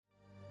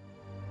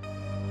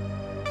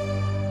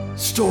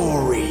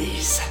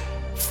Stories,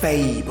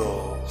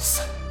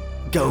 fables,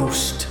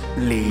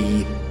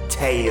 ghostly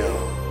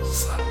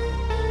tales.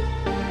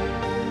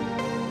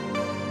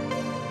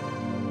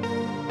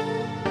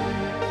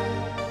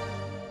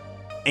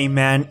 A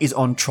man is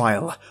on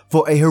trial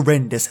for a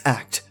horrendous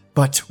act,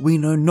 but we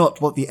know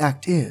not what the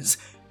act is.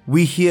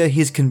 We hear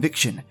his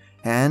conviction,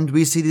 and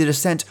we see the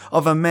descent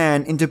of a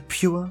man into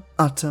pure,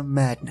 utter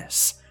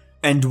madness,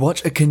 and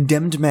watch a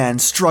condemned man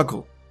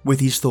struggle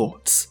with his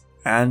thoughts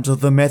and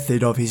the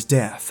method of his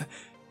death.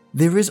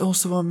 There is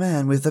also a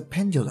man with a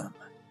pendulum,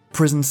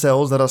 prison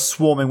cells that are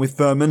swarming with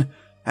vermin,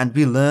 and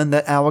we learn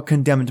that our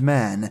condemned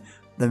man,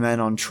 the man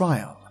on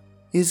trial,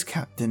 is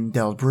Captain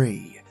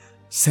Delbris,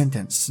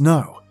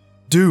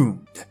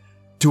 doomed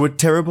to a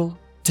terrible,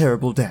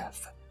 terrible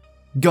death,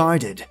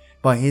 guided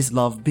by his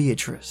love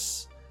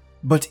Beatrice.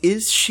 But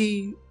is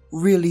she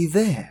really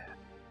there?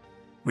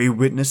 We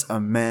witness a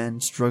man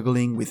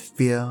struggling with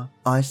fear,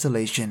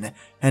 isolation,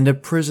 and a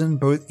prison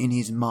both in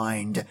his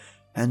mind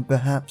and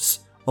perhaps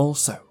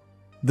also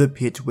the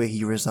pit where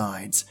he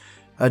resides,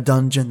 a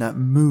dungeon that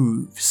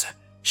moves,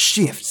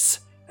 shifts,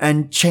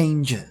 and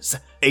changes,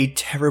 a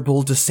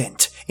terrible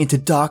descent into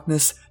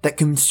darkness that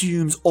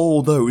consumes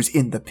all those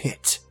in the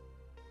pit.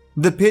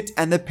 The Pit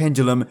and the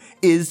Pendulum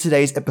is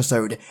today's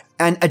episode,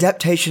 an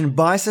adaptation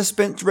by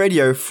Suspense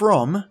Radio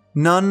from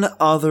none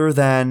other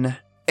than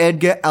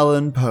Edgar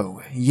Allan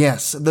Poe.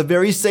 Yes, the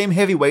very same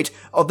heavyweight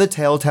of the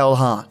Telltale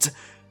Heart.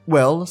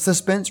 Well,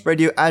 Suspense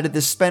Radio added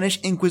the Spanish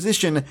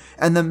Inquisition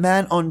and the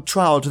man on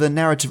trial to the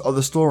narrative of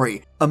the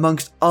story,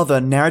 amongst other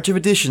narrative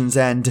additions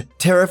and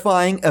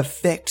terrifying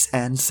effects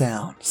and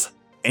sounds.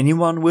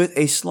 Anyone with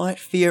a slight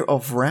fear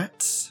of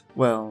rats?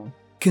 Well,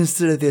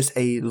 consider this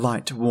a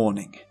light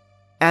warning.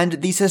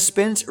 And the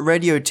Suspense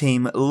Radio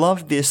team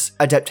loved this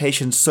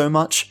adaptation so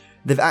much,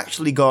 they've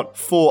actually got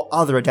 4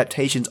 other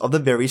adaptations of the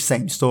very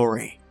same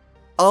story.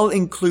 I'll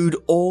include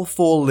all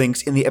 4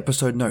 links in the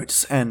episode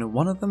notes, and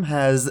one of them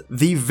has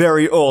the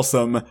very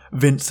awesome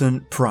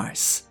Vincent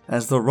Price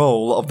as the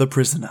role of the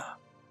prisoner.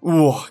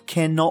 Ooh,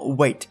 cannot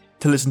wait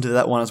to listen to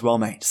that one as well,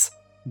 mates.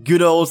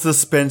 Good old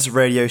Suspense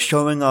Radio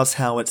showing us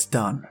how it's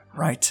done,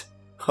 right?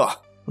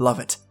 Love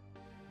it.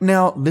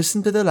 Now,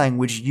 listen to the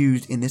language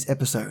used in this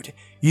episode.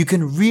 You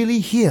can really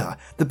hear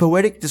the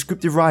poetic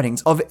descriptive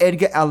writings of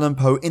Edgar Allan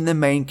Poe in the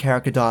main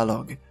character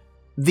dialogue.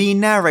 The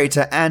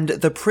narrator and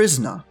the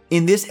prisoner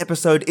in this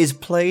episode is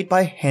played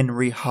by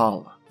Henry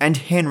Hull, and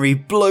Henry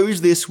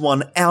blows this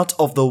one out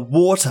of the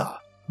water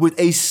with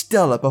a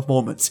stellar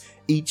performance.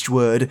 Each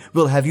word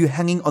will have you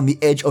hanging on the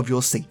edge of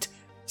your seat.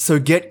 So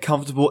get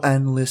comfortable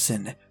and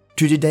listen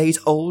to today's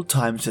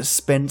old-time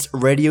suspense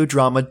radio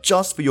drama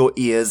just for your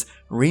ears,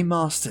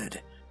 remastered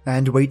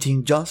and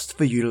waiting just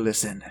for you to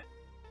listen.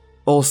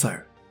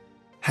 Also,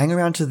 hang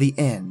around to the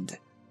end,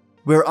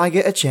 where I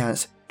get a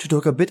chance to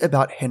talk a bit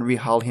about Henry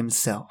Hull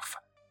himself.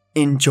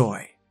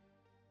 Enjoy.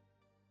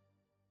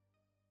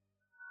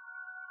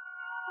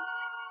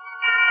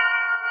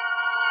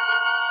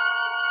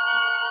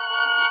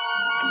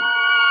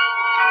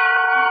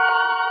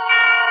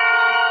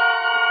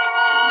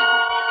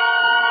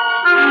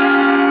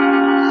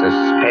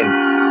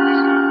 Suspense.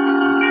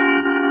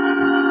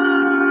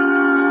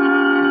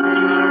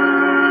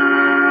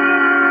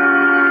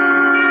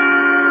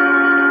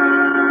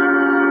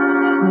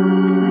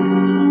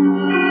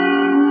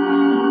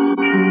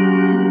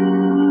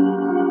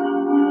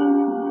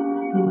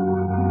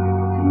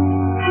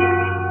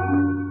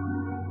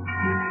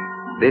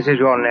 This is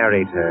your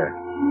narrator,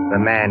 the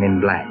Man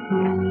in Black,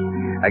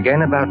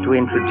 again about to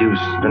introduce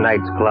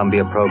tonight's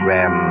Columbia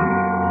program,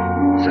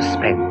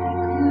 Suspense.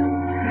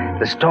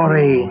 The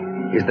story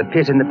is The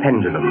Pit and the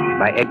Pendulum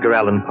by Edgar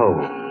Allan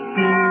Poe,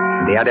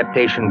 the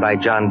adaptation by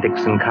John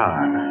Dixon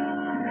Carr.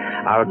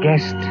 Our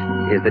guest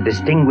is the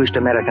distinguished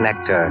American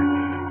actor,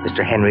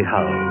 Mr. Henry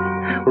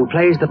Hull, who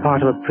plays the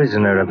part of a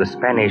prisoner of the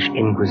Spanish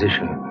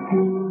Inquisition.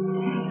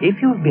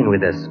 If you've been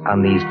with us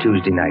on these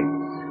Tuesday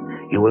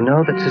nights, you will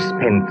know that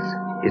suspense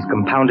is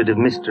compounded of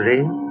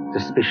mystery,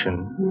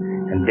 suspicion,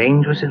 and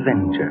dangerous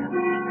adventure,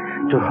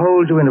 to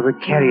hold you in a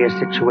precarious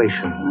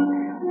situation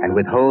and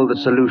withhold the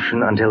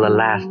solution until the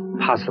last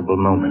possible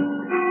moment.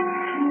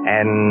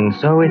 And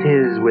so it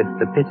is with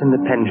The Pit and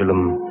the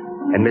Pendulum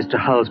and Mr.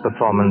 Hull's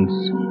performance.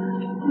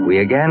 We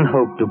again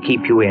hope to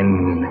keep you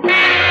in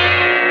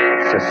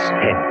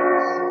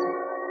suspense.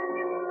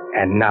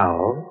 And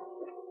now,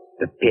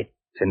 The Pit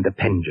and the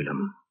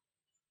Pendulum.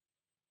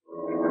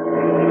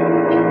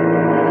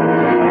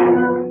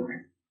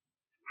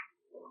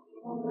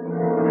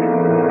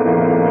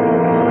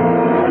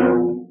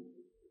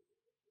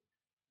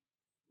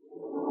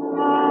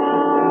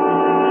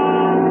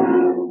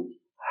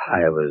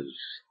 I was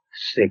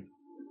sick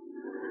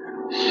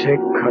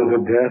unto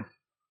death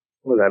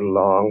with that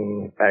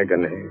long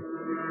agony.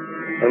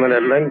 And when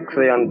at length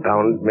they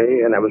unbound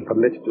me and I was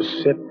permitted to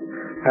sit,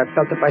 I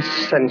felt that my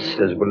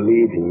senses were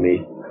leaving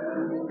me.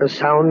 The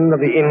sound of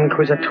the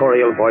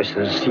inquisitorial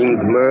voices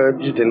seemed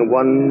merged in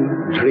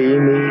one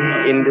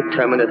dreamy,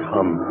 indeterminate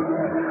hum.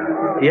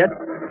 Yet,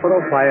 for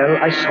a while,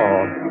 I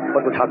saw,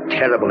 but without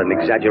terrible an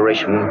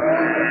exaggeration.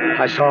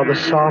 I saw the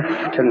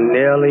soft and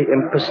nearly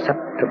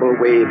imperceptible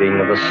waving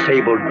of the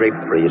sable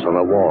draperies on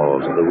the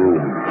walls of the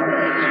room.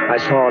 I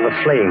saw the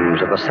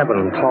flames of the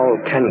 7 tall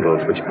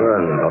candles which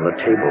burned on the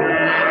table.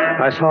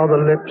 I saw the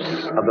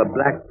lips of the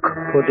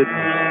black-hooded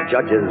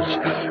judges,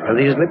 and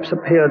these lips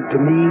appeared to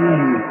me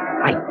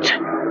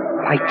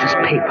white as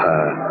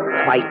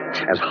paper,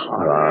 white as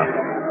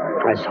horror.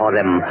 I saw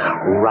them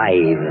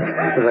writhe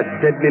with a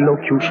deadly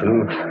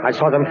locution. I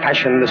saw them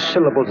fashion the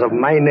syllables of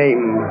my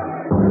name.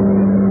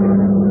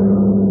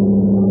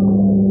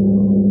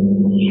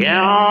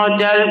 Jean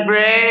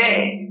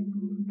d'Albret.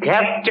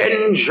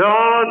 Captain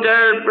Jean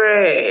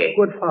d'Albret.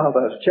 Good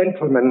fathers,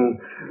 gentlemen.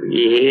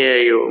 We hear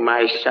you,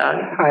 my son.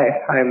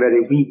 I am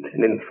very weak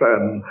and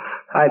infirm.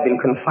 I've been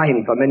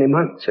confined for many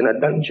months in a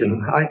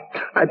dungeon.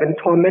 I've been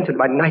tormented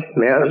by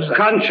nightmares.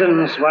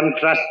 Conscience, one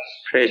trusts.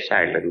 Pray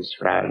silence,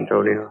 Fra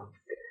Antonio.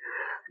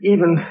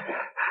 Even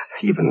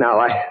now,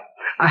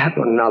 I have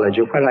no knowledge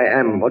of where I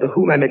am or to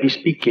whom I may be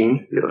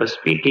speaking. You are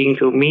speaking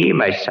to me,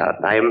 my son.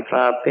 I am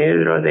Fra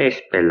Pedro de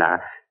Espela,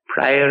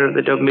 Prior of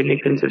the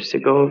Dominicans of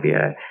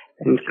Segovia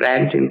and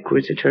Grand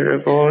Inquisitor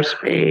of all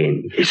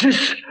Spain. Is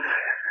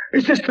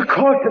this the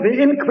court of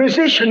the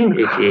Inquisition?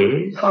 It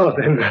is. Oh,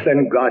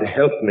 then God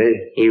help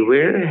me. He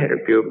will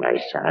help you, my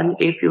son,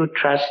 if you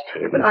trust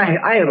him. But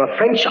I am a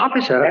French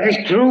officer. That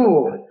is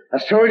true. A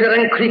soldier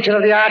and creature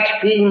of the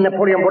arch-fiend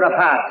Napoleon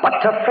Bonaparte.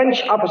 But a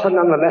French officer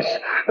nonetheless.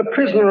 A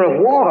prisoner of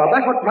war. By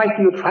what right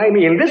do you try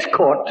me in this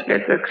court?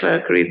 Let the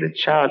clerk read the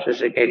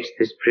charges against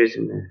this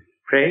prisoner.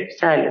 Pray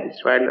silence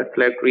while the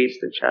clerk reads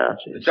the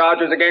charges. The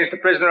charges against the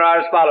prisoner are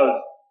as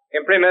follows.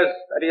 Imprimis,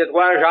 that he is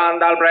one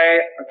Jean d'Albret,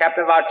 a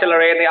captain of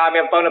artillery in the army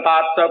of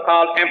Bonaparte,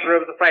 so-called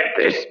Emperor of the French.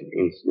 This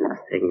means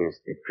nothing, as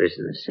the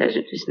prisoner says.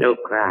 It is no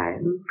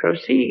crime.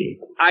 Proceed.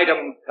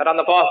 Item, that on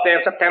the 4th day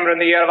of September in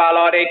the year of our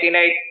Lord 1808,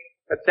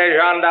 that says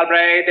Jean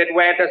d'Albret did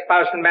wed to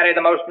spouse and marry the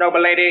most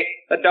noble lady,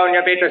 the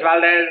Doña Beatriz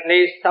Valdez,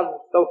 niece of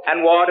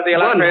and ward of the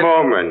illustrious...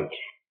 One moment.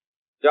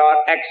 Your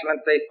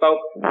Excellency spoke.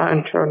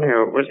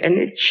 Antonio, was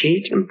any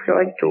cheat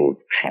employed to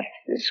trap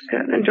this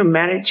girl into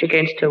marriage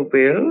against her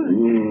will?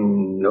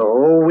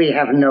 No, we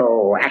have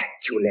no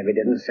actual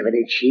evidence of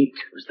any cheat.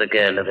 Was the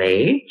girl of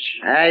age?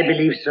 I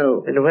believe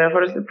so. Then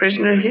wherefore is the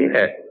prisoner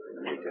here?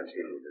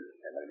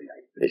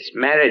 This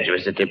marriage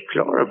was a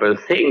deplorable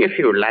thing, if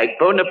you like.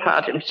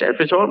 Bonaparte himself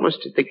is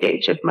almost at the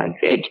gates of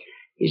Madrid.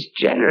 His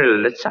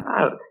general, the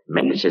Tsar,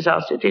 menaces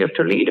our city of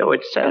Toledo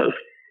itself.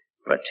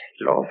 But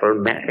lawful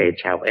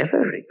marriage,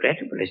 however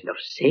regrettable, is no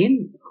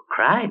sin, no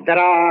crime. There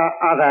are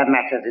other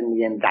matters in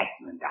the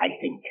indictment, I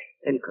think.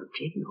 Then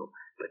continue,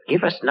 but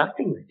give us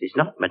nothing that is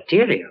not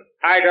material.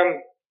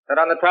 Item,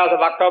 that on the 12th of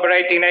October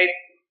 1808,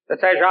 the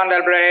said Jean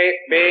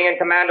d'Albret, being in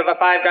command of a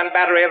 5-gun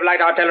battery of light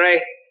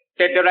artillery,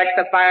 did direct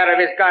the fire of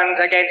his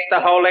guns against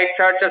the holy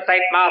church of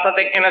St. Martha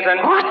the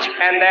Innocent. What?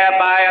 And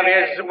thereby of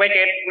his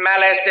wicked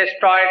malice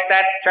destroyed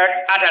that church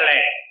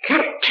utterly.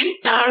 Captain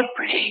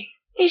d'Albret,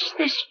 is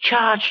this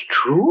charge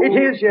true? It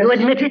is, yes. You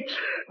admit it?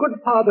 Good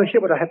father,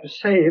 hear what I have to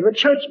say. The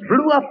church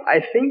blew up,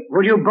 I think.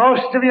 Will you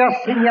boast of your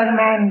sin, young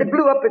man? It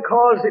blew up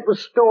because it was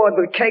stored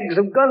with kegs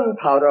of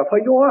gunpowder for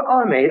your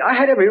army. I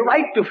had every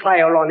right to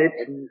fire on it.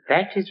 And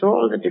that is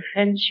all the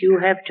defense you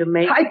have to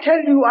make? I tell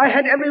you, I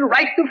had every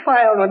right to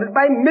fire on it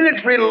by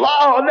military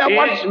law.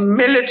 Is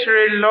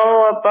military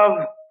law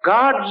above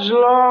God's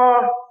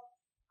law?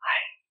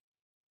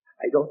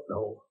 I don't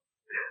know.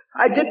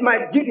 I did my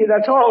duty,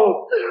 that's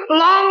all.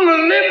 Long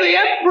live the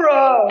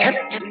Emperor!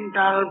 Captain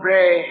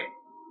d'Albret,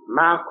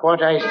 mark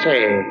what I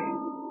say.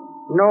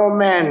 No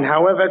man,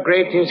 however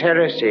great his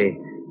heresy,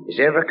 is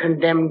ever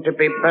condemned to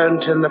be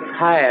burnt in the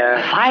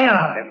fire.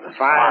 Fire!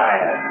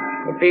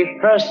 Fire! If he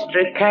first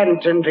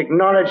recant and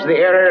acknowledge the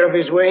error of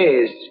his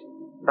ways.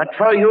 But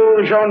for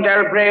you, Jean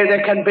d'Albret,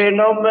 there can be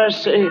no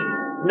mercy,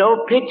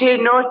 no pity,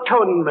 no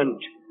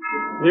atonement.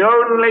 The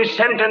only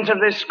sentence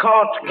of this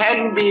court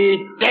can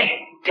be death.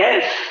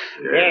 Death!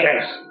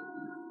 Yes.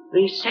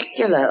 The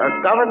secular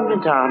or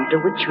government arm to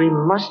which we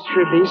must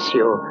release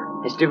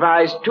you has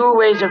devised 2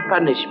 ways of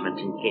punishment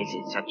in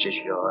cases such as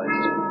yours.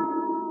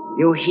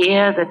 You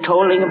hear the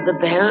tolling of the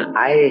bell?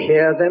 I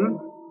hear them.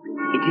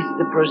 It is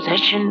the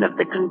procession of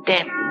the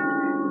condemned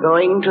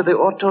going to the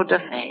auto da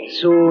fe.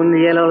 Soon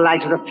the yellow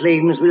light of the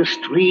flames will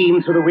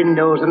stream through the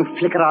windows and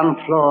flicker on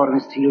floor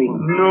and ceiling.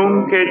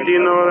 Nunc et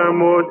in hora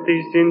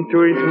mortis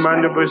intuit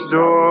manibus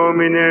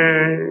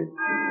Domine.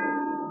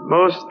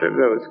 Most of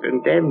those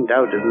condemned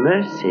out of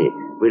mercy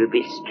will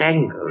be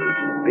strangled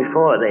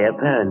before they are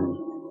burned.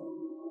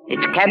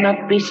 It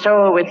cannot be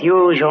so with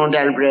you, Jean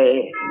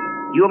d'Albret.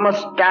 You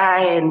must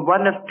die in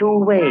one of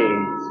 2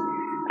 ways.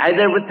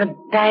 Either with the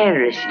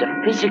direst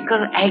of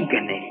physical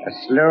agony.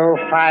 A slow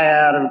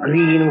fire of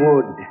green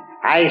wood,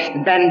 iced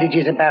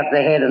bandages about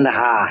the head and the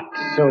heart,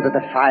 so that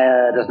the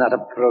fire does not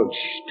approach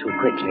too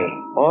quickly.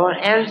 Or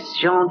else,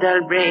 Jean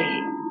d'Albret,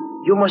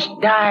 you must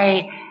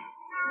die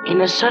in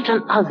a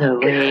certain other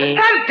way.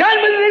 Have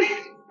done with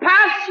this.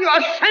 Pass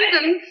your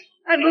sentence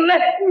and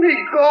let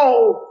me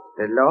go.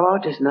 The law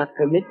does not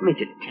permit me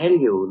to tell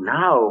you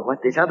now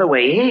what this other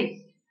way is.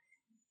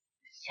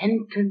 The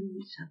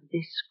sentence of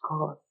this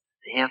court,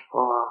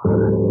 therefore...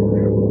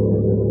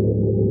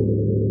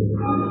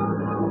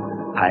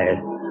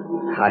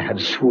 I had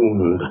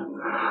swooned.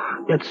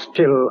 Yet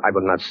still, I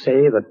would not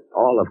say that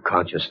all of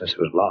consciousness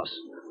was lost.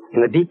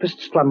 In the deepest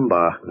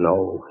slumber,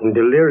 no. In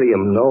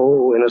delirium,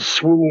 no. In a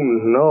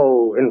swoon,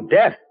 no. In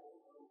death,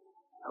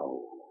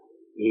 no.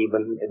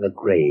 Even in the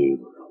grave,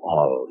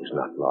 all is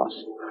not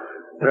lost.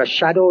 There are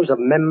shadows of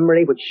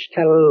memory which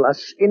tell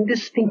us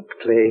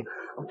indistinctly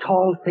of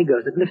tall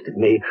figures that lifted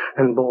me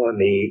and bore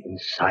me in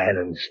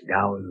silence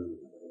down,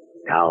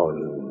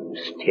 down,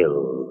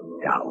 still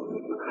down,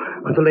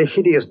 until a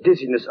hideous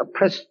dizziness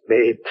oppressed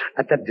me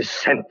at that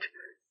descent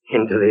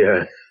into the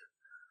earth.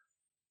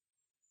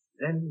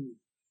 Then,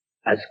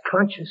 as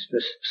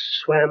consciousness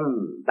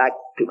swam back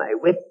to my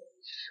wits,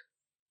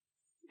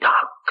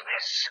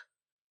 darkness,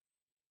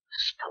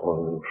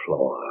 stone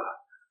floor,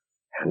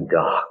 and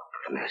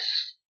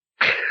darkness.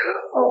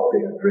 Oh,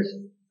 Beatrice!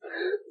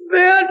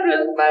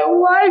 Beatrice, my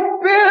wife,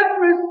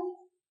 Beatrice!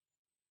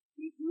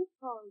 Did you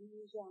call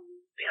me, Jean?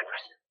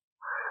 Beatrice,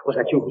 was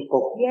that you who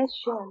spoke? Yes,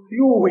 Jean.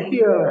 You were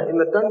here in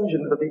the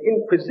dungeons of the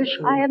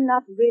Inquisition. I am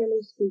not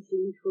really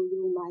speaking to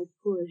you, my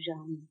poor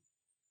Jean.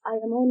 I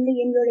am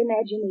only in your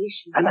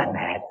imagination. Am I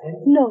mad,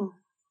 then? No.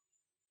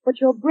 But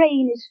your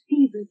brain is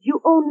fevered. You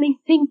only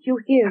think you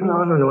hear me.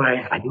 No,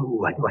 I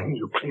do. I hear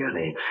you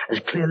clearly. As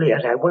clearly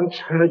as I once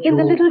heard you. In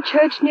the little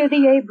church near the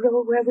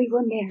Ebro where we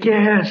were married.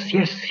 Yes.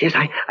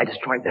 I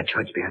destroyed that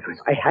church, Beatrice.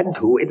 I had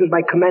to. It was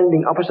my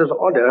commanding officer's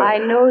order. I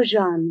know,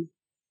 Jean.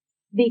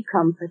 Be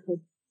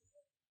comforted.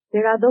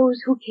 There are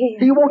those who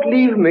care. You won't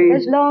leave me.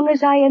 As long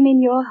as I am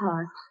in your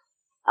heart,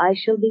 I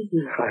shall be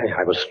here.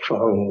 I was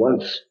strong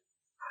once.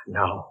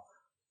 Now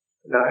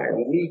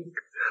I'm weak.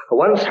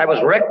 Once I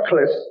was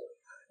reckless.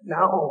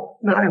 Now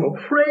I'm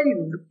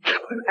afraid.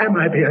 What am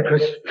I,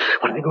 Beatrice?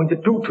 What are they going to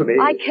do to me?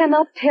 I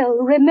cannot tell.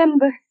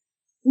 Remember,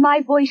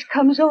 my voice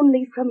comes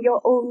only from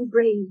your own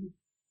brain.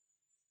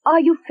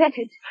 Are you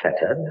fettered?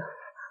 Fettered?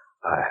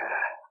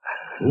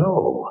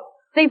 No.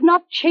 They've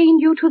not chained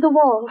you to the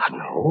wall.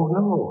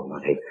 No.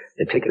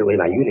 They've taken away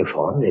my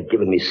uniform. They've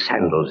given me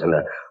sandals and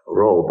a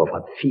robe of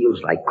what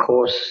feels like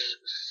coarse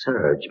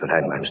serge, but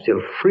I'm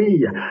still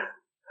free.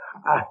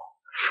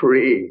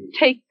 Free.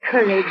 Take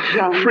courage,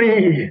 Jean.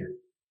 Free.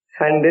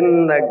 And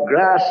in the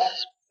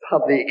grasp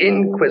of the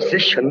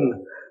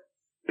Inquisition.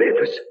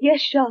 Beatrice.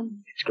 Yes,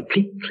 Jean. It's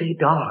completely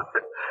dark.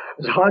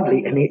 There's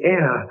hardly any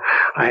air.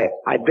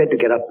 I dread to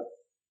get up.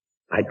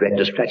 I dread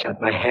to stretch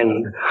out my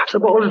hand.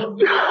 Suppose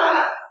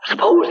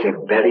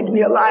they've buried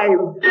me alive.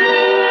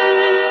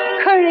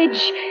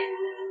 Courage.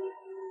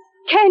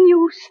 Can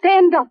you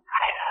stand up?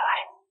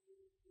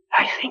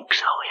 I think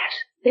so, yes.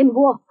 Then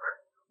walk.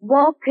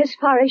 Walk as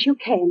far as you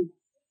can.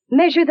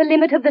 Measure the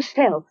limit of the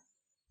cell.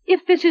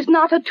 If this is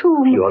not a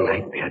tomb... You're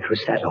right,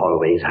 Beatrice, as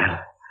always.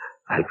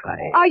 I'll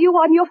try. Are you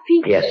on your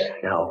feet? Yes,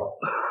 now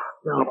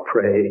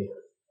pray.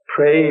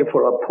 Pray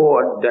for a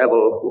poor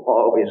devil who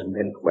always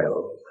meant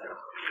well.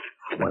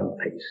 1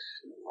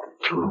 pace,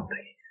 2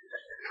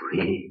 paces,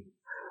 3,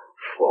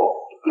 4.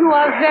 You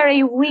are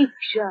very weak,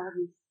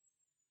 Jean.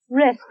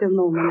 Rest a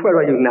moment. Where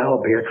are you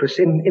now, Beatrice?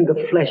 In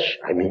the flesh,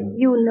 I mean.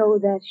 You know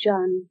that,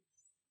 Jean.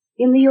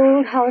 In the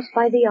old house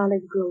by the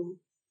olive grove.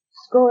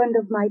 Scorned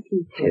of my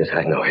people. Yes,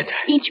 I know it.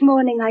 Each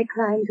morning I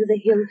climb to the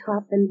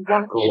hilltop and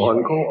watch. Go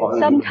on.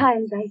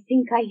 Sometimes I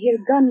think I hear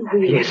gun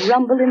wheels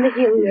rumble in the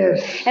hills.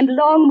 Yes. And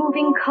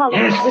long-moving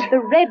columns with the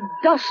red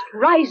dust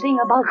rising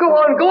above Go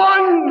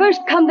on.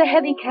 First come the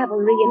heavy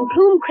cavalry in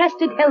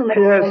plume-crested helmets.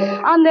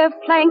 Yes. On their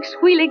flanks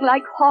wheeling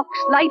like hawks,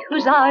 light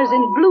hussars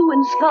in blue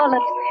and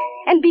scarlet.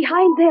 And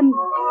behind them,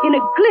 in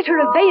a glitter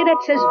of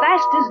bayonets as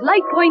vast as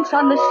light points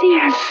on the sea,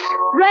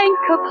 rank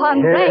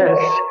upon rank,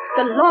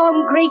 the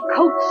long gray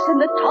coats and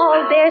the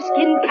tall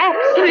bearskin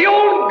caps. The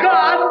old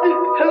guard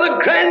and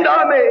the grand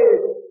army.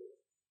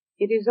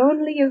 It is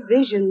only a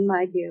vision,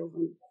 my dear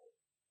one.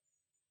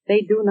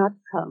 They do not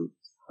come.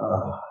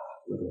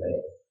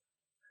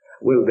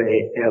 Will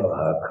they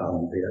ever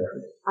come,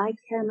 Beatrice? I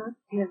cannot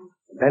tell.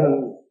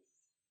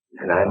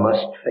 Then I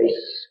must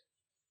face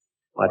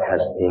what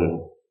has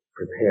been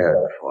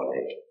prepared for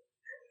me.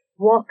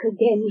 Walk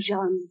again,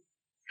 Jean.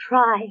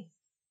 Try.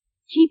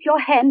 Keep your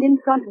hand in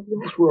front of you.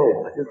 This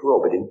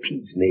robe, it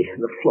impedes me.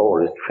 The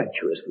floor is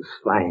treacherous with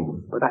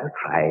slime, but I'll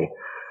try.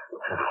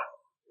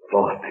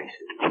 4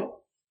 paces.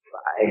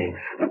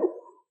 5,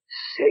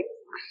 6,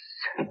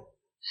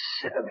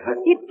 7.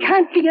 It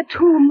can't be a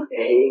tomb.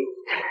 8,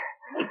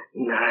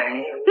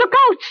 9. Look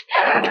out!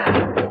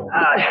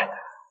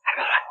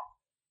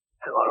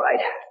 I'm all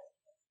right.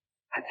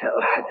 I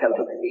fell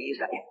to my knees.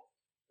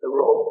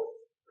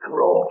 The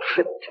robe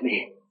tripped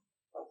me.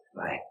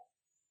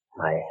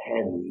 My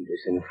hand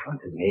is in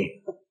front of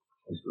me.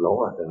 It's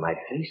lower than my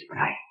face, but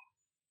I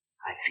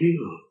feel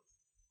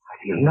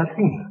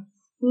nothing.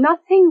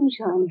 Nothing,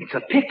 Jean. It's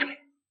a pit.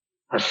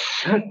 A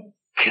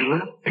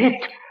circular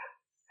pit.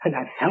 And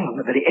I fell on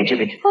the very edge of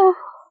it. Oh,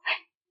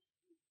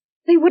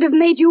 They would have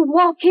made you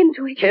walk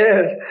into it.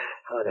 Yes.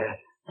 Oh,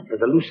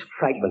 there's a loose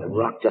fragment of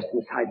rock just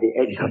inside the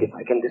edge. Now, if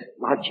I can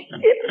dislodge it.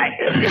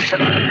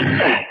 Listen.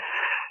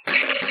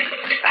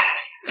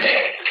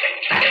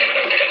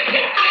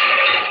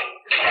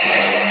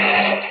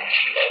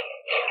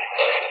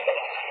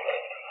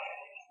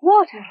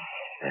 Water.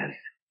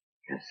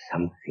 There's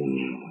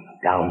something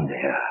down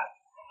there.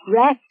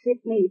 Rats, it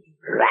may be.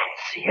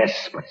 Rats,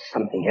 yes, but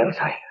something else.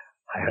 I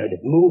heard it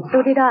move.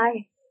 So did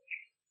I.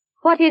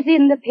 What is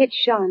in the pit,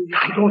 Jean?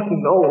 I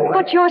don't know.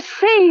 But you're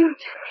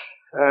saved.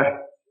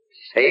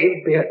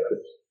 Saved,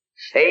 Beatrice.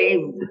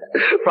 Saved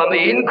from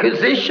the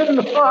Inquisition.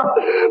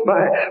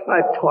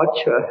 My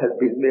torture has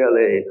been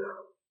merely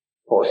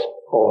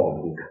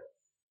postponed.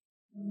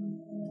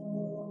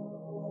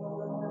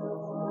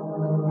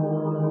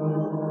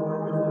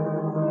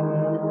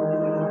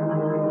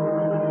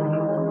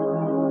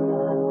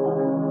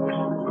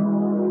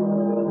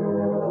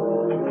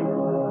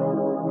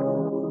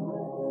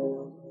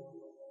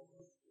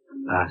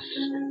 Last,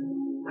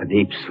 a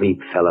deep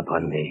sleep fell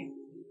upon me.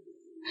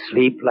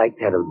 Sleep like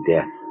that of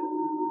death.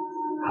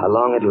 How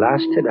long it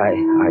lasted, I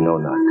know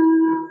not.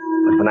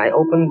 But when I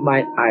opened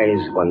my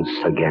eyes once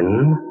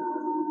again,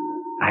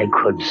 I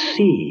could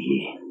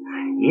see.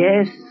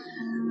 Yes,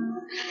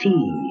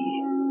 see.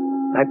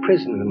 My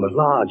prison was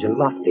large and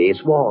lofty.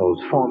 Its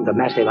walls formed of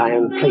massive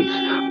iron plates,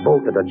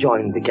 bolted or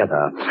joined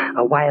together.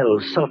 A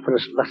wild,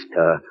 sulphurous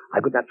luster,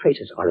 I could not trace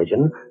its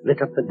origin,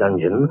 lit up the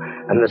dungeon,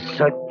 and the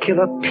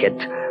circular pit,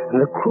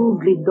 and the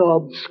crudely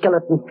daubed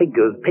skeleton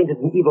figures painted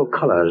in evil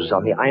colors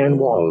on the iron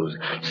walls.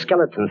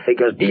 Skeleton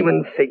figures,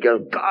 demon figures,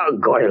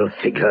 gargoyle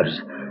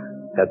figures.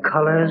 Their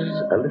colors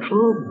a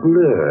little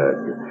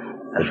blurred,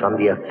 as from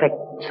the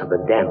effects of the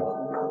damp.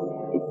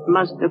 It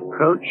must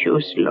approach you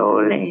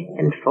slowly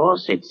and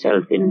force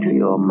itself into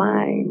your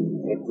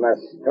mind. It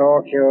must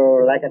stalk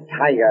you like a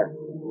tiger.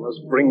 It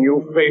must bring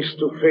you face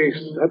to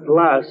face, at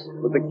last,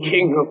 with the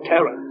King of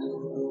Terrors.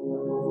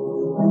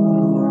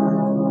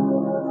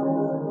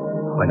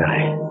 When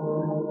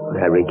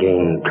I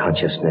regained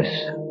consciousness,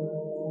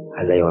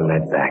 I lay on my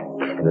back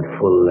and at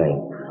full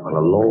length on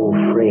a low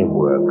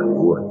framework of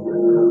wood.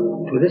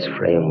 To this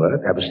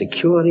framework I was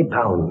securely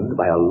bound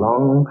by a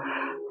long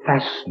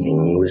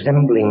fastening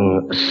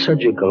resembling a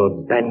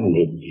surgical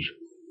bandage.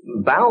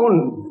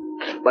 Bound?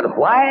 But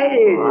why?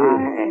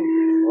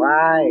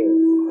 Why?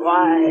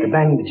 The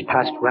bandage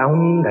passed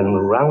round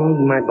and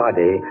round my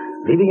body,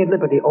 leaving at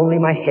liberty only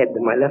my head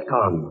and my left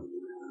arm.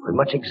 With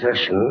much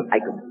exertion, I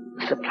could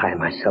supply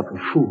myself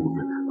with food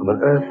from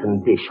an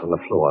earthen dish on the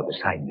floor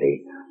beside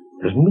me.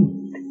 It was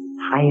meat,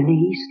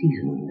 highly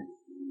seasoned,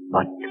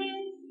 but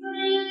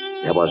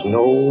there was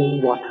no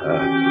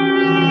water.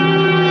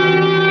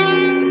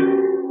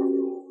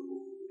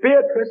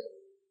 Beatrice!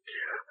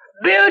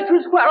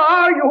 Beatrice, where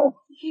are you?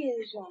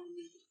 Here,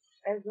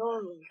 Jean, as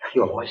always.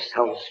 Your voice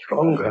sounds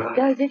stronger.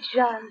 Does it,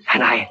 Jean?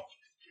 And I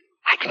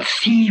can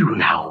see you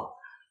now.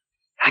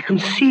 I can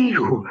see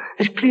you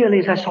as clearly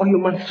as I saw you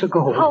months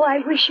ago. How I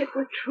wish it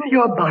were true.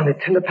 Your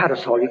bonnet and the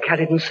parasol you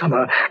carried in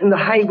summer, and the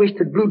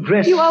high-waisted blue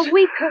dress. You are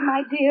weaker,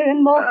 my dear,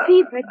 and more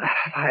fevered.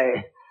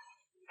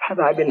 Have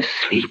I been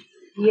asleep?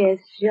 Yes,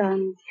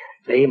 Jean.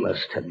 They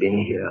must have been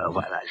here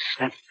while I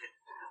slept.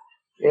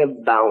 They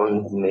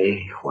bound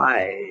me.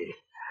 Why?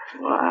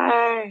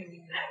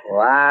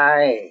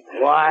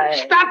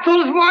 Stop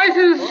those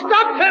voices!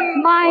 Stop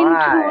them!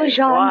 Mine too,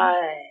 Jean.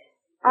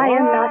 I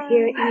am not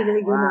here either,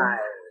 you know.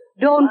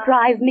 Don't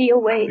drive me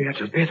away.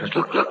 Beatrice,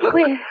 look.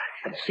 Where?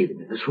 At the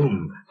ceiling of this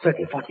room,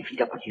 30, 40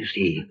 feet up, what do you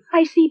see?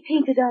 I see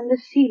painted on the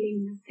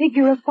ceiling a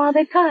figure of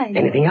Father Time.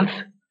 Anything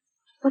else?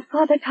 But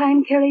Father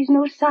Time carries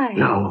no sign.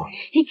 No.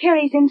 He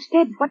carries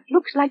instead what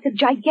looks like a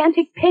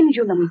gigantic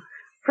pendulum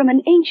from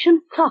an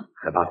ancient clock.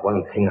 About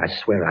one thing, I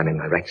swear I'm in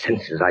my right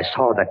senses. I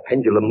saw that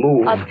pendulum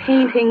move. A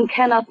painting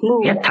cannot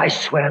move. Yet I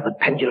swear the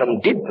pendulum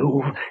did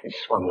move. It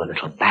swung a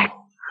little back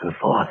and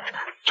forth,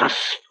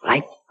 just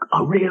like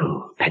a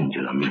real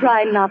pendulum.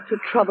 Try not to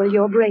trouble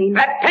your brain.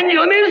 That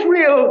pendulum is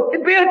real!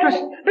 Beatrice,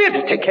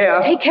 take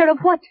care. Take care of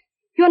what?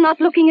 You're not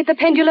looking at the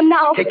pendulum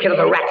now. Take care of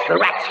the rats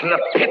from the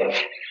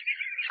pit.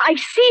 I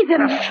see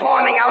them. They're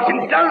swarming out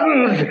in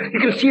dozens. You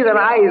can see their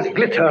eyes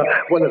glitter.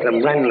 One of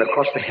them ran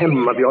across the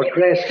hem of your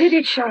dress. Did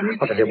it, Sean?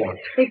 What did they want?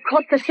 They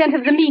caught the scent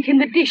of the meat in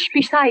the dish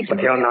beside But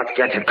you. they'll not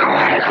get it. Go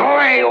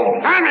away, you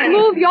vermin!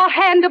 Move your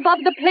hand above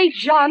the plate,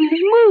 Jean.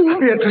 Move.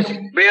 Beatrice,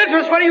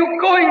 where are you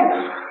going?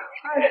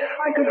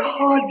 I can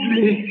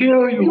hardly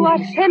hear you. You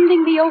are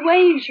sending me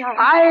away, Jean.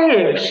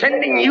 I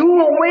sending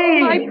you away.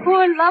 My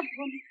poor loved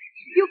one.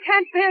 You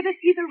can't bear to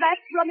see the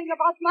rats running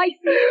about my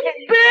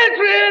feet.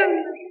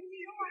 Beatrice!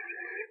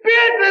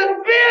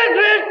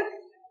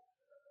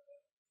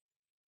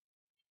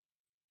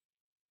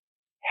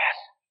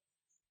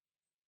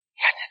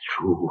 Yes, it's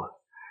true.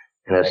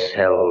 In a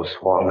cell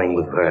swarming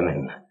with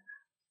vermin.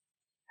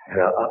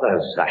 There are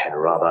others I had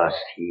rather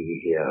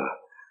see here.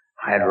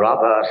 I'd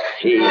rather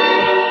see.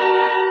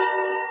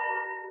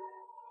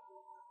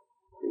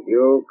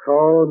 You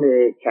call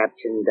me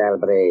Captain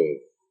Dalbray.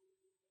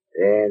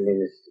 Then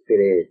in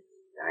spirit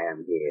I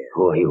am here.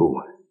 Who are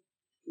you?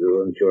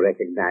 Don't you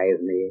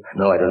recognize me?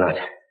 No, I do not.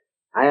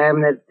 I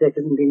am that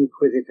second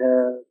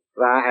Inquisitor,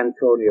 Fra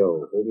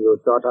Antonio, whom you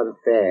thought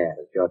unfair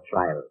at your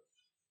trial.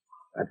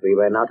 But we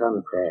were not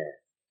unfair.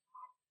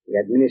 We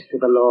administer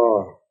the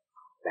law.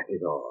 That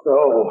is all.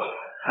 Go.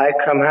 I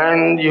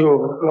command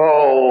you,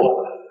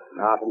 go.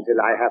 Not until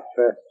I have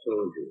first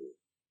told you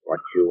what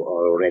you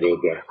already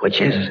guessed.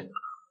 Which is?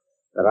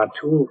 There are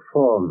two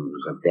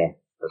forms of death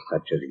for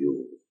such as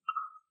you.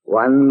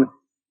 One,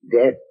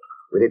 death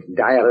with its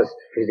direst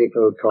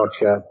physical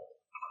torture.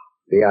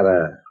 The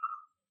other,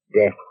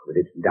 death with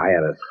its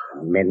direst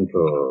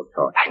mental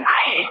torture. And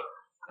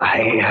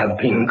I have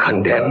been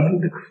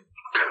condemned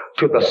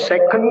to the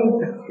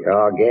second?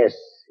 Your guess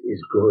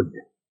is good.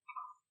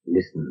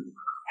 Listen.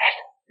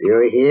 Do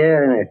you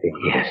hear anything?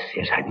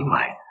 Yes, I do.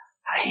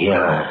 I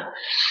hear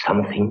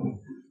something.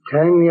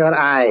 Turn your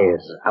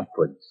eyes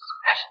upwards.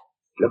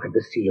 Look at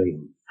the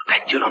ceiling.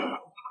 Pendulum.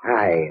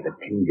 Aye, the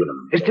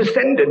pendulum. It's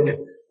descended.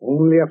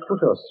 Only a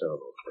foot or so,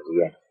 as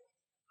yet.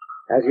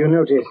 As you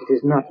notice, it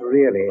is not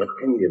really a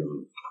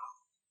pendulum.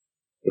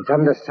 Its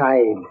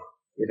underside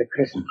is a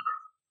crescent,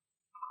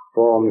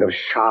 formed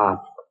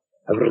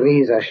of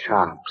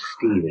razor-sharp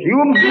steel.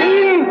 You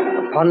mean?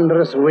 A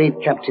ponderous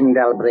weight, Captain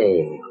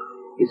Dalbray.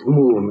 Its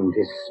movement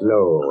is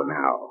slow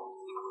now,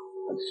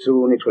 but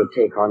soon it will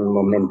take on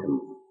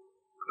momentum.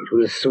 It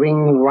will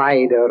swing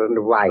wider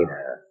and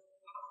wider,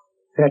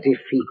 30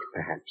 feet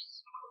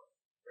perhaps.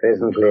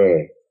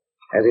 Presently,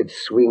 as it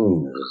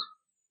swings,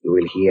 you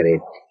will hear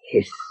it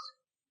hiss,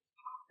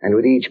 and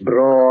with each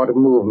broad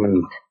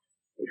movement,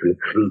 it will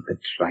creep a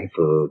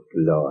trifle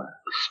lower.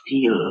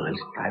 Steel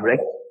is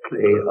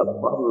directly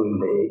above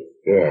me.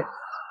 Yes,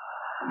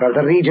 above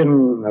the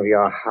region of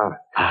your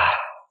heart.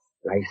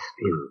 Lie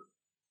still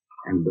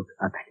and look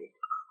up at it.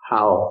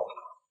 How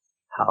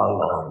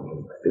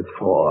long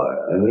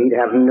before? You need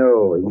have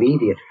no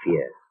immediate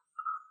fear.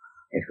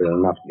 It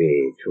will not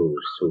be too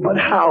soon. But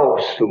how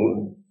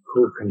soon?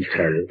 Who can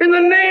tell? In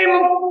the name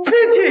of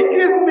pity,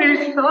 give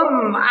me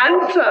some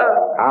answer.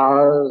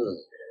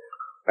 Hours,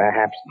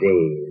 perhaps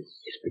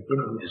days. It's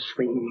beginning to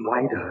swing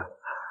wider.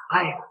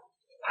 I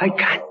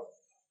can't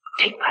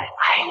take my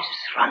eyes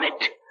from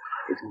it.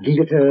 Its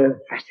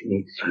glitter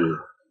fascinates you,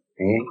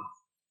 eh?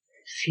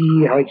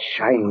 See how it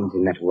shines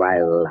in that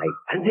wild light.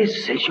 And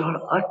this is your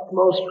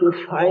utmost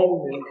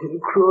refinement in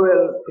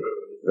cruelty.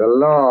 The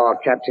law,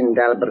 Captain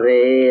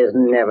Dalbray, is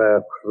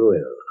never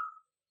cruel.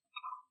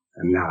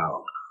 And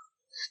now,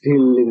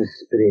 still in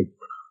spirit,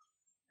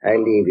 I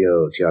leave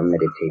you to your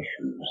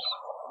meditations.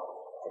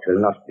 It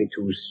will not be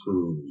too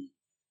soon.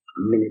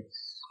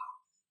 Minutes,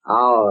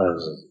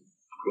 hours,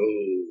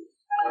 days.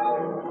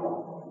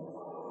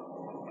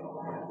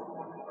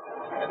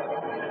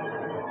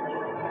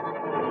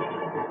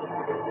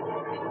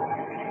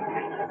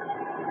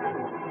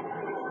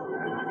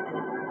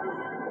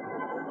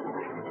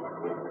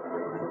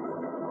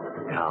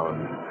 Down.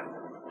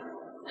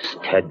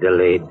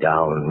 Steadily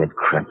down it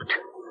crept.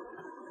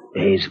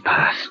 Days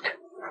passed.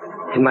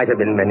 It might have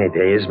been many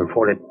days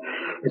before it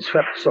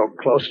swept so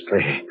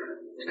closely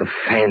as to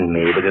fan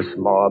me with its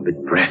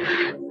morbid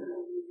breath.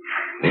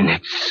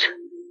 Minutes.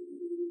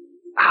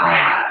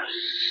 Hours.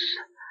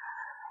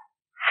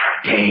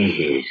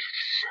 Days.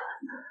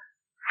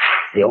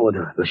 The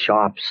odor of the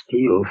sharp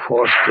steel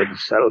forced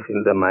itself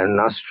into my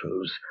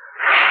nostrils.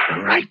 To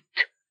the right.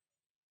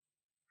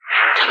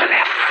 To the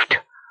left.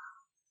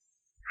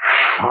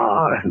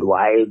 Far and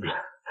wide.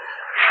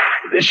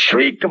 The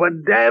shriek of a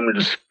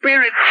damned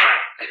spirit.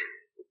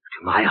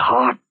 To my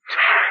heart,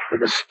 with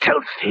the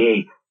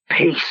stealthy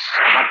pace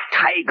of a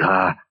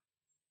tiger.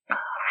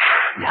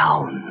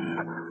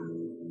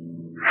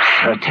 Down.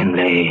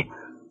 Certainly,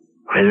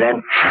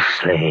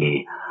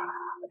 relentlessly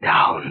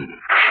down.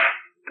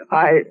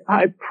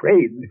 I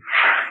prayed.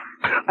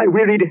 I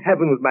wearied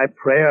heaven with my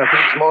prayer for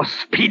its more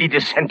speedy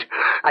descent.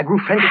 I grew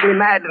frantically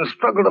mad and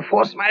struggled to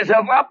force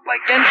myself up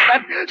against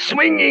that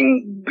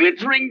swinging,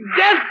 glittering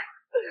death.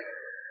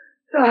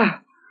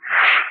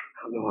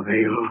 No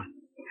avail.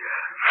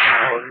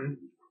 Down,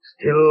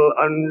 still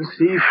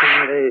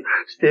unceasingly,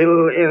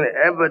 still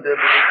inevitably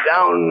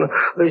down,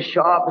 the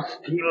sharp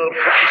steel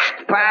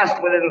flashed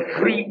past within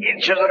 3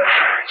 inches of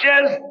my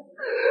chest.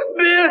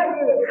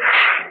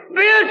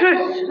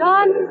 Beatrice!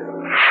 John?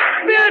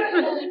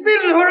 Beatrice,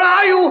 Beatrice, where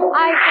are you?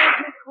 I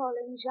heard you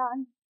calling,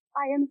 John.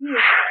 I am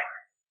here.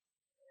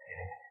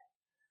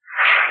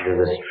 It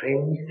is a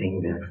strange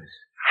thing, Beatrice.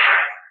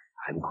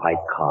 I'm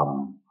quite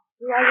calm.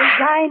 You are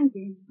resigned,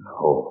 then?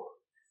 No,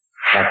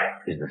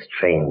 that is the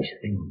strange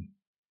thing.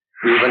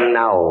 Even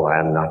now I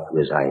am not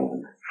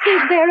resigned.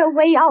 Is there a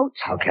way out?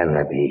 How can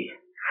there be?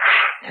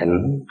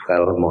 10,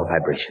 12 more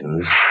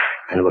vibrations,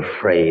 and will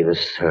fray the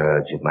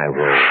surge of my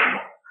robe.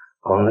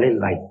 Only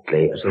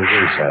lightly as a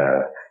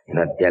razor in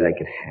a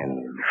delicate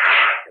hand.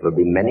 There will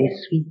be many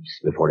sweeps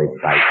before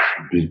it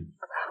bites deep.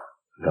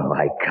 No,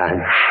 I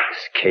can't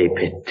escape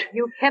it.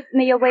 You kept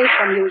me away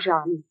from you,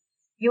 Jean.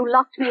 You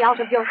locked me out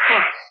of your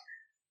thoughts.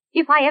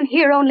 If I am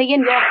here only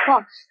in your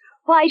thoughts,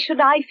 why should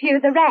I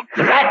fear the rats?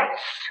 The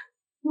rats!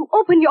 You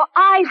open your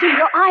eyes and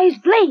your eyes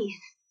blaze.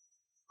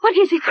 What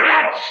is it?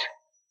 Rats!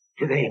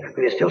 Do they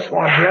still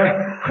swarm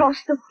here?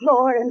 Across the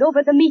floor and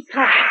over the meat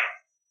closet.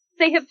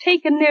 They have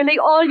taken nearly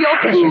all your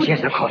food.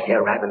 Yes, of course,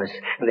 they're ravenous,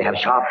 and they have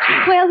sharp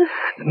teeth. Well...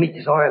 The meat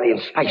is oily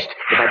and spiced.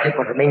 If I take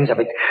what remains of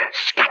it,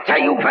 scatter,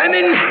 you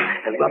vermin!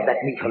 And rub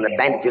that meat from the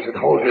bandages that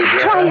hold me here.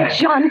 Try it,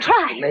 John,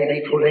 try. It may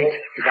be too late.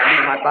 If I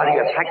leave my body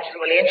a fraction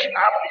of an inch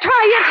up.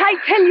 Try it, I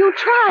tell you,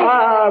 try.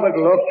 Ah, but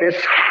look, they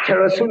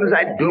scatter as soon as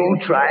I do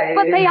try.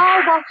 But they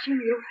are watching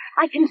you.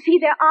 I can see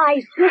their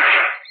eyes glitter.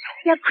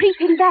 They're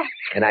creeping back.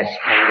 Can I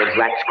stand the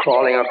rats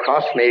crawling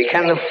across me?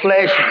 Can the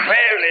flesh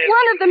bear it?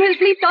 One of them has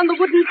leaped on the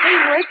wooden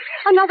framework.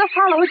 Another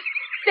follows.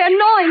 They're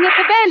gnawing at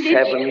the bandage.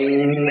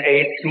 7,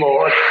 8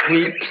 more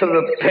sweeps of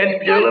the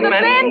pendulum. The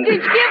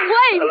bandage, give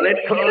way. A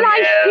little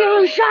lie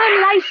still, Jean,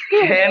 lie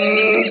still.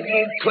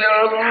 10,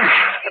 12,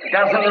 a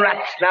dozen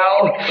rats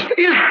now.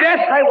 Is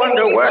death, I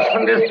wonder, worse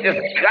than this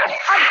disgust?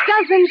 A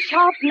dozen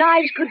sharp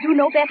knives could do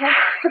no better.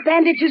 The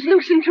bandage is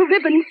loosened to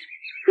ribbons.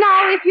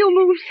 Now, if you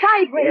move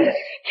sideways,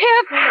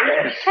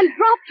 carefully, and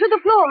drop to the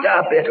floor.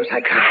 Ah, Beatrice,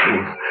 I can't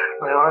move.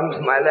 My arms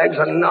and my legs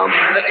are numb.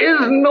 There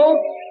is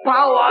no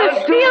power. The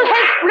steel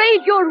has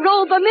frayed your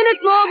robe. A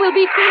minute more will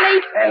be too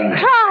late.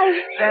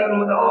 Try. Then,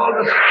 with all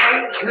the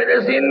strength that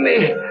is in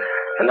me,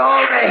 and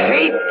all the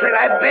hate that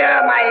I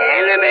bear my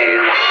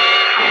enemies...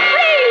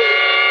 Free!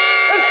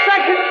 A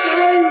second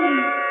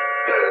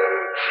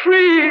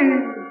free!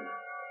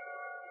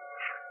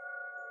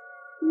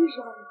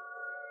 Jean.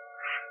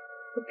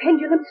 The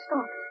pendulum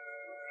stops.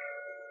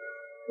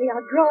 They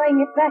are drawing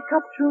it back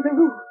up through the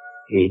roof.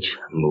 Each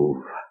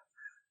move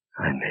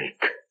I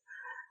make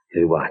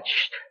is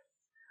watched.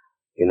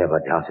 You never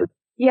doubted.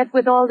 Yet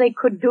with all they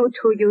could do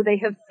to you, they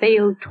have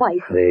failed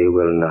twice. They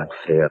will not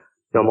fail.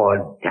 No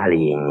more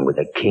dallying with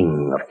the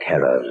king of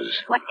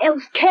terrors. What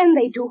else can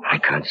they do? I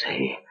can't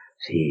say.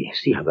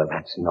 See how the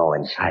rats gnaw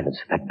in silence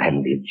at that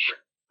bandage.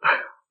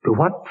 To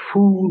what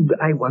food,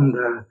 I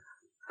wonder?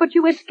 But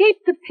you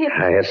escaped the pit.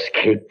 I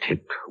escaped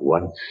it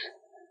once.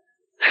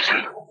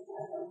 Listen.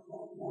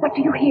 What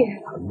do you hear?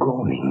 A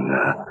groaning.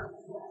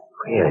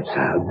 It's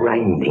a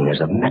grinding as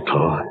of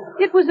metal.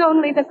 It was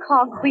only the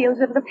cogwheels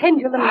of the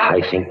pendulum.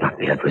 I think not,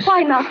 Beatrice.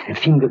 Why not? It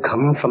seemed to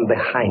come from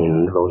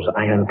behind those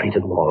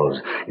iron-plated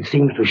walls. It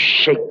seemed to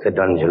shake the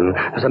dungeon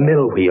as a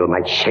mill wheel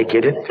might shake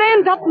it.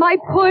 Stand up, my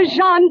poor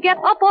Jean. Get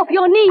up off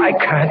your knees. I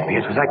can't,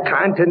 Beatrice. I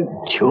can't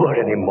endure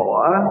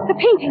anymore. The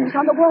paintings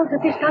on the walls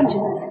of this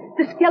dungeon,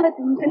 the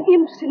skeletons and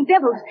imps and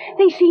devils,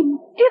 they seem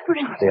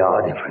different. They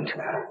are different.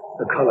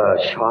 The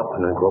colors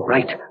sharpen and grow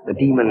bright. The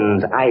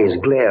demon's eyes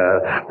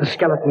glare. The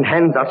skeleton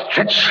hands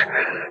outstretched.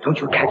 Don't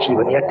you catch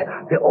even yet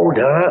the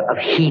odor of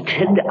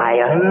heated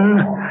iron?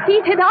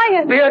 Heated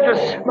iron?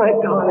 Beatrice, my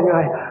darling,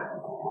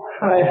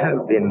 I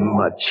have been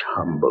much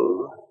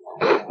humbled.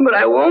 But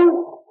I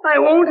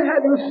won't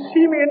have you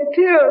see me in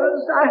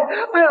tears.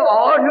 I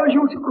order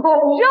you to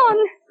go. John,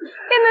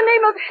 in the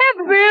name of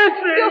heaven.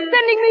 Beatrice. You're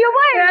sending me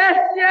away.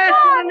 Yes,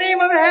 in the name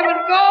of heaven.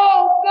 Go.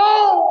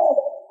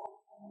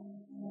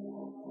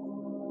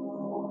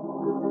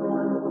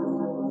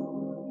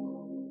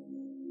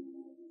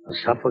 A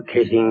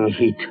suffocating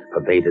heat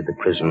pervaded the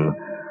prison.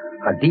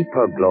 A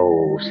deeper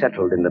glow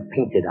settled in the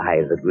painted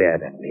eyes that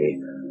glared at me.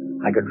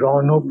 I could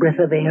draw no breath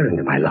of air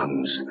into my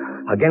lungs.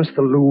 Against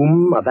the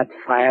loom of that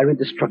fiery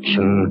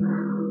destruction,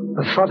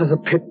 the thought of the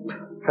pit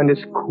and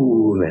its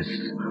coolness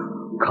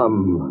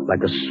come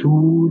like a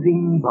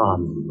soothing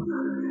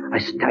balm. I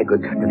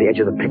staggered to the edge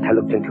of the pit. I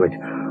looked into it.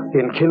 The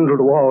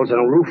enkindled walls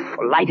and roof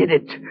lighted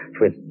it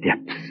to its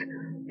depths.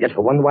 Yet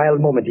for one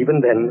wild moment,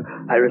 even then,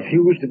 I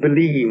refused to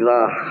believe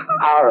the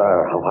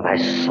horror of what I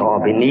saw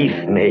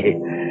beneath me.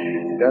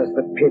 Does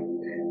the pit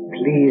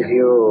please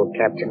you,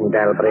 Captain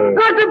Dalbray?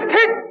 Not the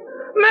pit!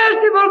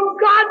 Merciful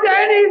God,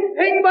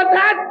 anything but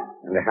that!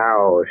 And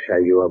how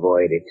shall you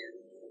avoid it?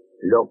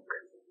 Look.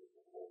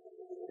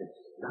 This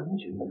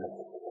dungeon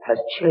has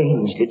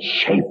changed its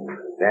shape.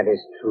 That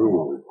is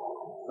true.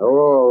 The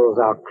walls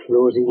are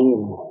closing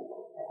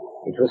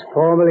in. It was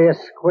formerly a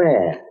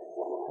square.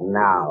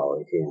 Now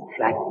it is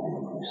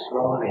flattened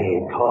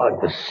Slowly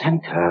toward the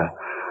center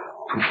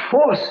to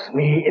force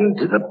me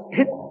into the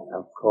pit.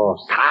 Of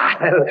course.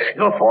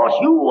 It'll force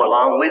you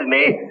along with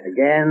me.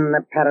 Again,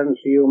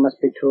 apparently you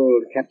must be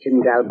told,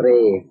 Captain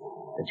Dalbray,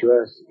 that you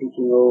are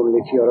speaking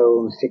only to your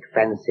own sick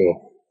fancy.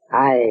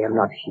 I am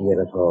not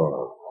here at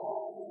all.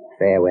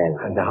 Farewell.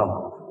 And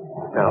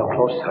now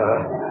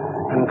closer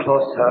and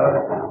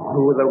closer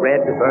through the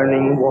red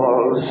burning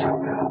walls,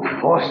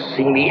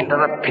 forcing me into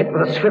the pit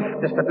with a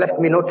swiftness that left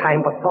me no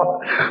time for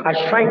thought. I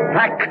shrank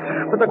back,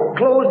 but the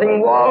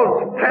closing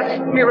walls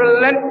pressed me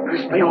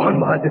relentlessly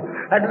onward.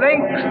 At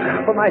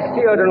length, for my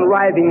seared and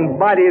writhing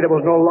body, there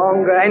was no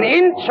longer an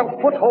inch of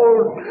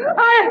foothold.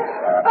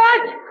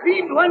 I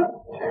screamed once.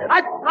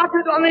 I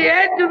tottered on the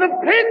edge of the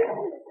pit.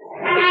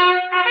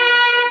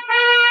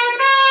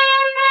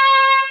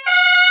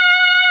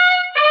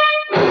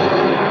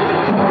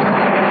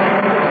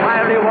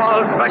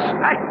 Rushed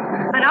back,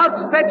 and out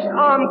sped knife's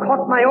arm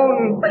caught my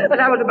own as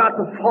I was about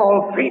to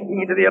fall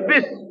fainting into the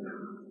abyss.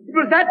 It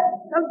was that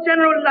of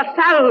General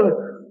LaSalle.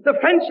 The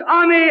French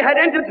army had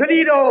entered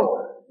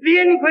Toledo.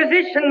 The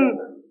Inquisition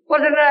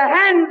was in the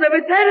hands of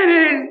its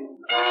enemies.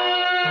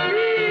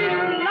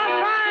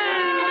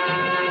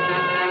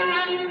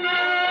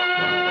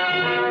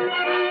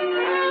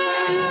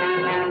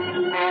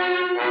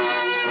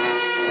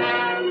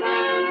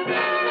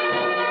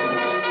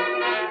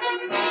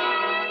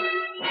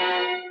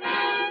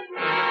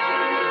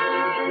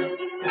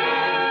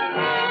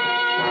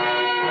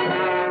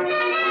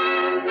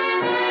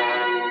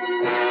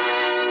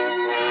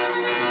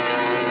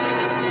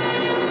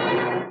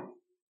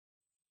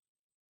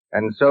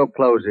 And so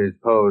closes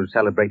Poe's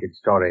celebrated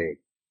story,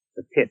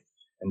 The Pit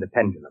and the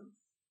Pendulum,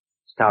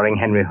 starring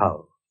Henry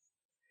Hull.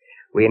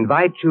 We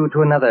invite you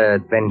to another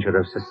adventure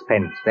of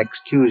suspense next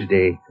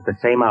Tuesday at the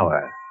same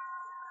hour.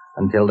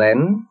 Until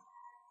then,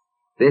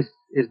 this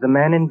is the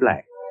Man in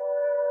Black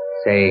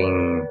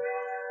saying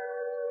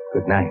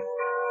good night.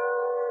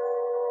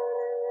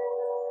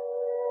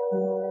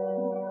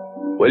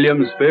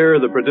 William Spear,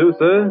 the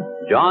producer,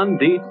 John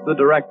Dietz, the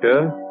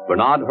director,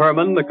 Bernard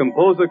Herrmann, the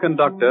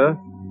composer-conductor,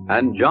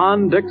 and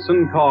John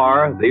Dixon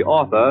Carr, the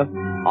author,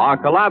 are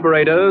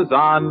collaborators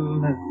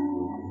on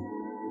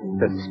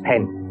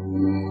Suspense.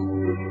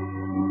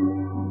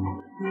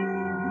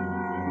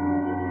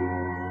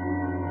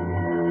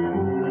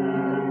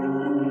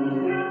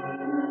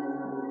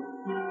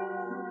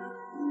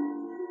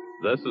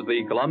 This is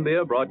the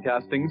Columbia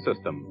Broadcasting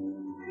System.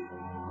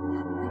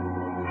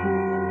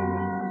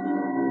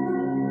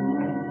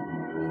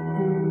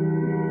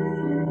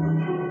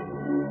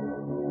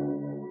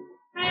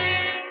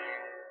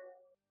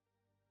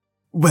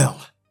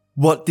 Well,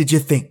 what did you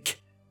think?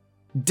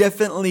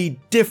 Definitely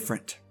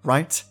different,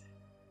 right?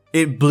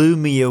 It blew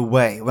me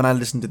away when I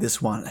listened to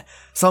this one.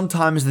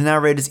 Sometimes the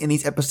narrators in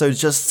these episodes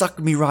just sucked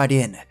me right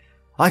in.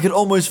 I could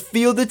almost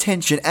feel the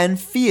tension and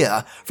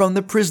fear from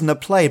the prisoner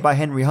played by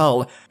Henry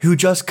Hull, who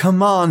just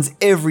commands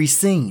every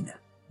scene.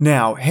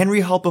 Now, Henry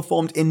Hull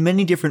performed in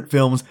many different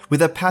films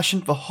with a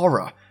passion for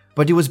horror,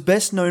 but he was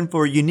best known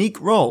for a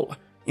unique role,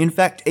 in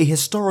fact a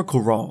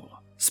historical role.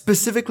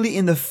 Specifically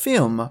in the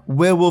film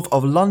Werewolf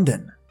of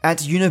London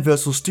at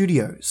Universal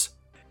Studios.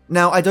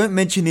 Now, I don't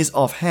mention this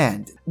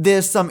offhand,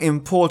 there's some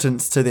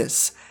importance to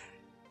this,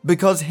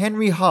 because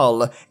Henry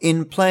Hull,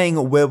 in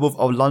playing Werewolf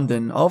of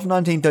London of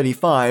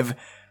 1935,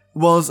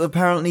 was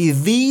apparently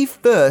the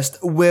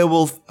first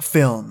werewolf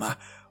film.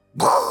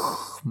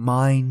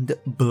 Mind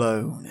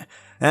blown.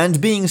 And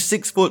being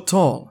 6 foot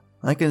tall,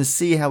 I can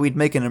see how he'd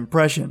make an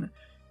impression.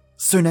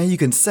 So now you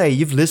can say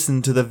you've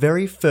listened to the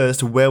very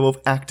first werewolf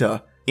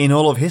actor in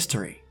all of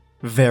history.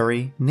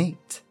 Very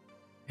neat.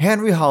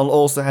 Henry Hull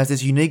also has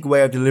this unique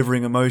way of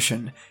delivering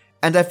emotion,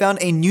 and I found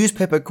a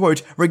newspaper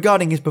quote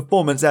regarding his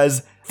performance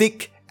as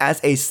thick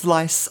as a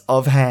slice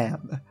of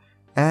ham.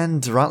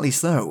 And rightly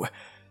so.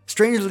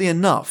 Strangely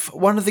enough,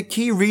 one of the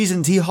key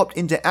reasons he hopped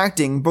into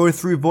acting both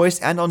through voice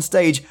and on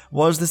stage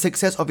was the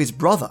success of his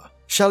brother,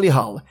 Shelley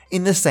Hull,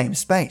 in the same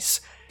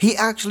space. He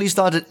actually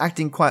started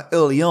acting quite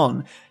early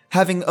on,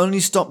 having only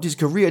stopped his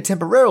career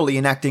temporarily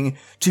in acting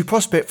to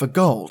prospect for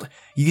gold,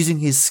 using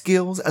his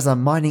skills as a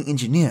mining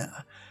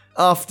engineer.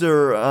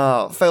 After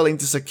failing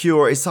to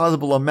secure a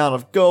sizable amount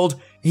of gold,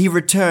 he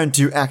returned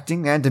to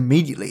acting and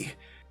immediately,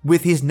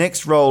 with his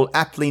next role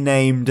aptly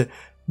named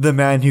The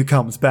Man Who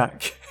Comes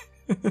Back.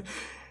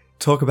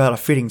 Talk about a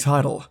fitting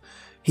title.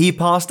 He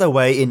passed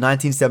away in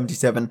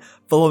 1977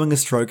 following a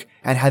stroke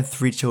and had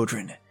 3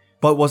 children,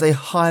 but was a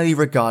highly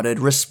regarded,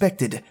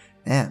 respected,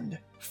 and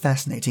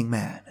fascinating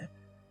man.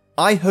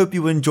 I hope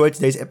you enjoyed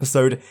today's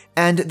episode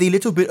and the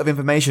little bit of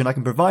information I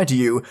can provide to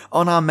you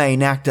on our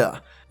main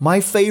actor.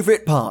 My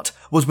favourite part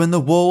was when the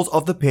walls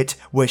of the pit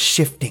were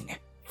shifting,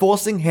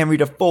 forcing Henry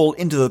to fall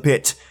into the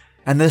pit,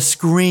 and the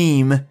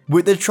scream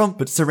with the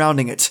trumpets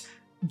surrounding it.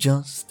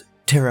 Just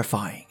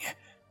terrifying.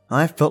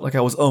 I felt like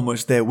I was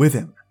almost there with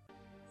him.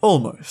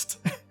 Almost.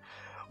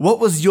 What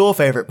was your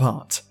favourite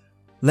part?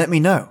 Let me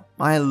know.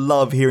 I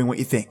love hearing what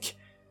you think.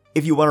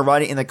 If you want to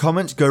write it in the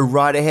comments, go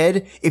right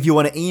ahead. If you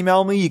want to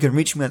email me, you can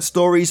reach me at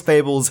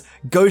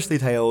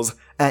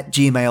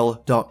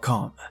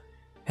storiesfablesghostlytales@gmail.com.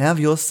 Have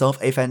yourself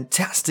a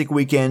fantastic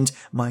weekend,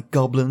 my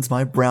goblins,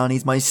 my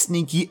brownies, my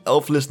sneaky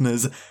elf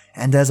listeners,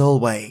 and as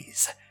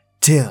always,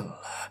 till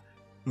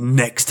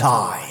next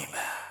time.